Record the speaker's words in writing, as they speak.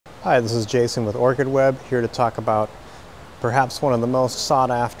Hi, this is Jason with OrchidWeb, here to talk about perhaps one of the most sought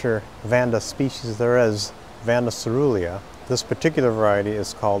after Vanda species there is, Vanda coerulea. This particular variety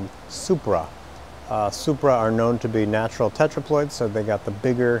is called supra. Supra are known to be natural tetraploids, so they got the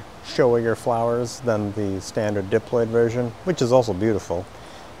bigger, showier flowers than the standard diploid version, which is also beautiful.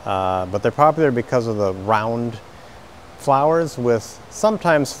 But they're popular because of the round flowers with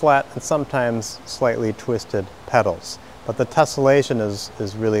sometimes flat and sometimes slightly twisted petals. But the tessellation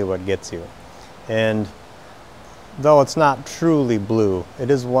is really what gets you. And though it's not truly blue, it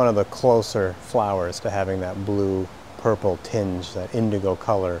is one of the closer flowers to having that blue-purple tinge, that indigo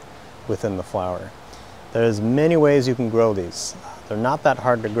color within the flower. There's many ways you can grow these. They're not that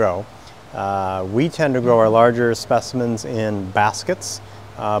hard to grow. We tend to grow our larger specimens in baskets,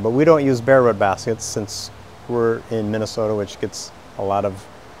 but we don't use bare root baskets since we're in Minnesota, which gets a lot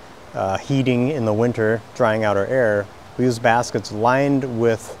of heating in the winter, drying out our air. We use baskets lined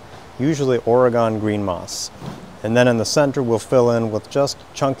with usually Oregon green moss. And then in the center we'll fill in with just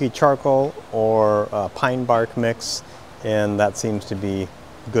chunky charcoal or pine bark mix, and that seems to be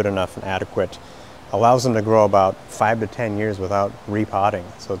good enough and adequate. Allows them to grow about 5 to 10 years without repotting,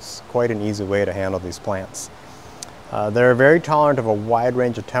 so it's quite an easy way to handle these plants. They're very tolerant of a wide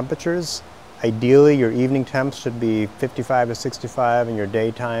range of temperatures. Ideally, your evening temps should be 55 to 65 and your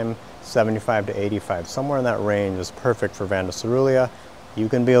daytime 75 to 85. Somewhere in that range is perfect for Vanda coerulea. You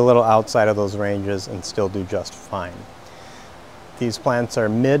can be a little outside of those ranges and still do just fine. These plants are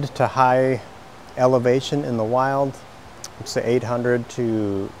mid to high elevation in the wild, say 800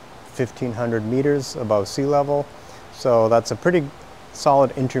 to 1500 meters above sea level. So that's a pretty solid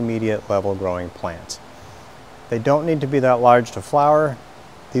intermediate level growing plant. They don't need to be that large to flower.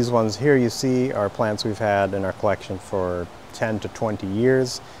 These ones here you see are plants we've had in our collection for 10 to 20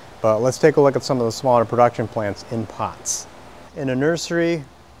 years. But let's take a look at some of the smaller production plants in pots. In a nursery,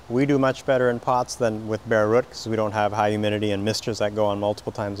 we do much better in pots than with bare root because we don't have high humidity and misters that go on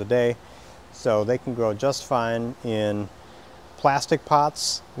multiple times a day. So they can grow just fine in plastic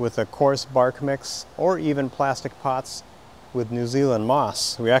pots with a coarse bark mix, or even plastic pots with New Zealand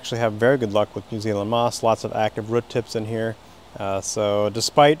moss. We actually have very good luck with New Zealand moss, lots of active root tips in here. So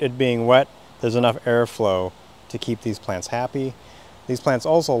despite it being wet, there's enough airflow to keep these plants happy. These plants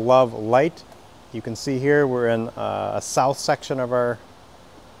also love light. You can see here we're in a south section of our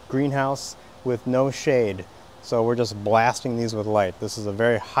greenhouse with no shade. So we're just blasting these with light. This is a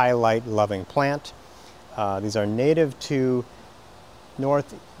very high light loving plant. These are native to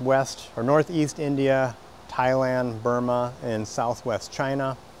northwest or northeast India, Thailand, Burma, and southwest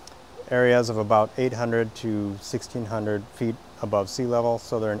China. Areas of about 800 to 1600 feet above sea level,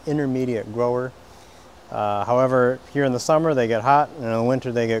 so they're an intermediate grower. However, here in the summer they get hot, and in the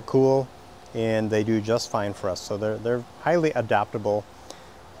winter they get cool, and they do just fine for us. So they're highly adaptable.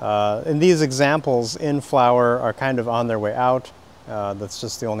 And these examples in flower are kind of on their way out. That's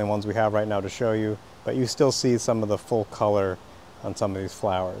just the only ones we have right now to show you, but you still see some of the full color on some of these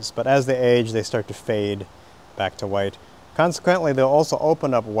flowers. But as they age, they start to fade back to white. Consequently, they'll also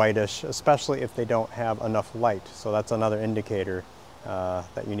open up whitish, especially if they don't have enough light. So that's another indicator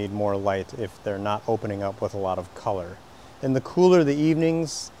that you need more light if they're not opening up with a lot of color. In the cooler the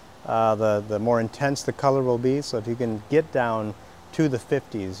evenings, the more intense the color will be. So if you can get down to the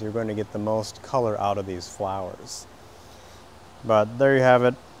 50s, you're going to get the most color out of these flowers. But there you have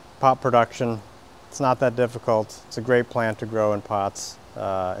it, pot production. It's not that difficult. It's a great plant to grow in pots,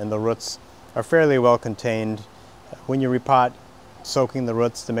 and the roots are fairly well contained. When you repot, soaking the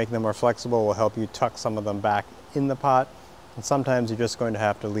roots to make them more flexible will help you tuck some of them back in the pot. And sometimes you're just going to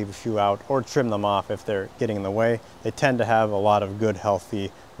have to leave a few out or trim them off if they're getting in the way. They tend to have a lot of good,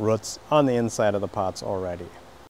 healthy roots on the inside of the pots already.